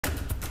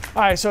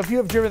All right, so if you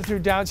have driven through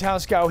downtown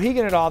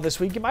Skowhegan at all this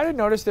week, you might have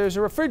noticed there's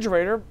a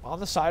refrigerator on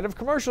the side of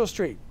Commercial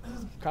Street.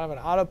 Kind of an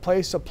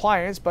out-of-place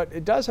appliance, but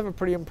it does have a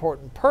pretty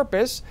important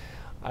purpose.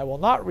 I will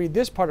not read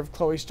this part of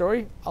Chloe's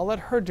story. I'll let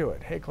her do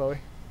it. Hey, Chloe.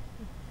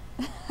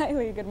 Hi,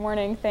 Lee. Good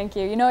morning. Thank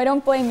you. I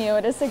don't blame you.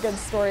 It is a good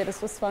story.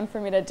 This was fun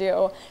for me to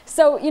do.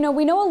 So,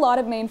 we know a lot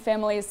of Maine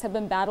families have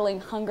been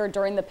battling hunger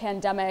during the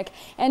pandemic,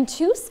 and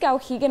two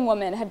Skowhegan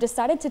women have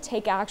decided to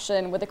take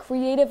action with a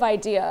creative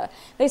idea.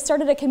 They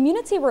started a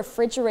community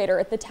refrigerator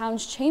at the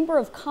town's Chamber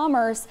of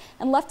Commerce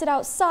and left it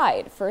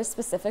outside for a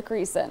specific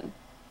reason.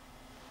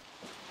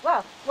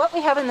 Well, what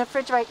we have in the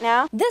fridge right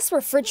now. This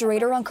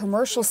refrigerator on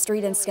Commercial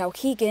Street in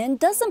Skowhegan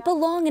doesn't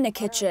belong in a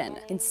kitchen.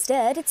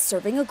 Instead, it's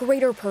serving a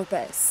greater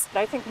purpose.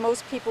 I think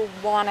most people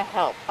want to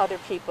help other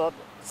people.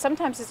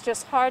 Sometimes it's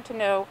just hard to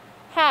know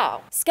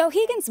how.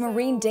 Skowhegan's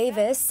Maureen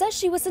Davis says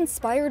she was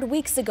inspired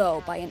weeks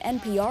ago by an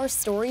NPR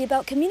story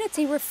about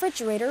community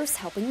refrigerators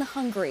helping the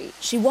hungry.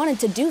 She wanted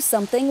to do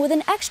something with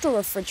an extra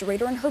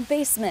refrigerator in her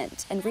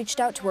basement and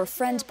reached out to her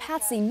friend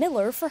Patsy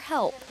Miller for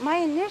help. My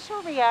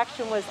initial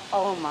reaction was,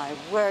 oh my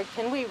word,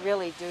 can we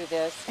really do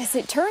this? As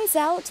it turns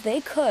out, they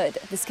could.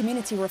 This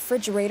community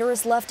refrigerator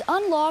is left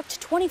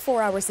unlocked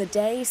 24 hours a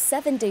day,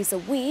 7 days a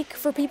week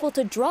for people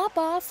to drop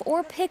off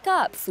or pick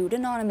up food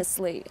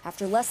anonymously.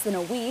 After less than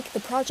a week, the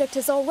project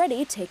has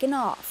already taken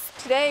off.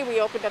 Today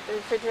we opened up the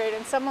refrigerator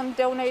and someone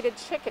donated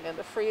chicken in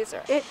the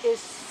freezer. It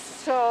is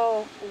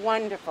so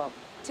wonderful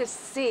to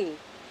see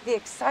the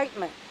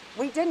excitement.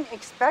 We didn't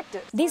expect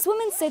it. These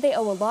women say they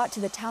owe a lot to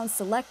the town's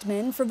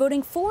selectmen for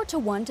voting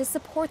 4-1 to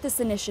support this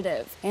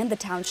initiative, and the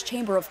town's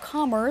Chamber of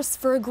Commerce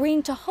for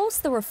agreeing to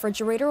host the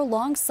refrigerator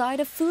alongside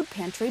a food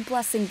pantry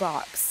blessing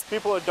box.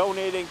 People are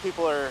donating,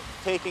 people are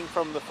taking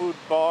from the food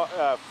box,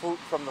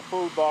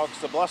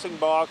 the blessing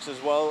box,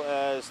 as well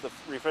as the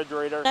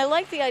refrigerator. I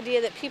like the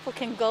idea that people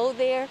can go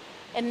there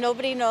and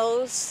nobody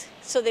knows,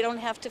 so they don't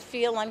have to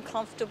feel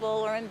uncomfortable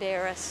or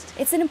embarrassed.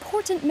 It's an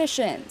important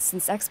mission,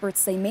 since experts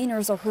say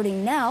Mainers are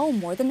hurting now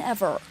more than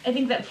ever. I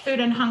think that food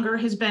and hunger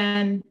has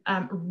been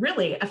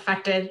really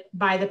affected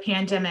by the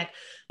pandemic.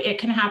 It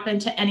can happen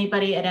to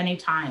anybody at any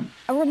time.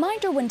 A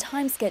reminder when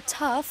times get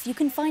tough, you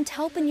can find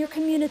help in your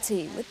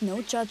community with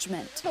no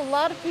judgment. A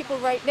lot of people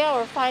right now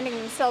are finding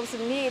themselves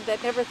in need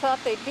that never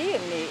thought they'd be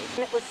in need. And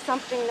it was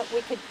something that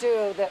we could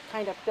do that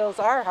kind of fills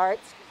our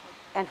hearts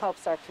and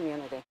helps our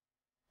community.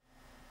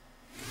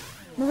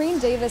 Maureen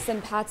Davis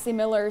and Patsy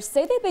Miller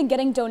say they've been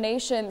getting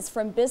donations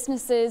from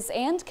businesses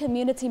and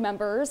community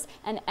members,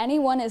 and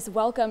anyone is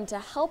welcome to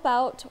help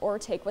out or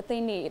take what they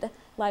need.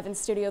 Live in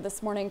studio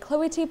this morning,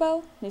 Chloe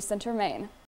Thibault, News Center, Maine.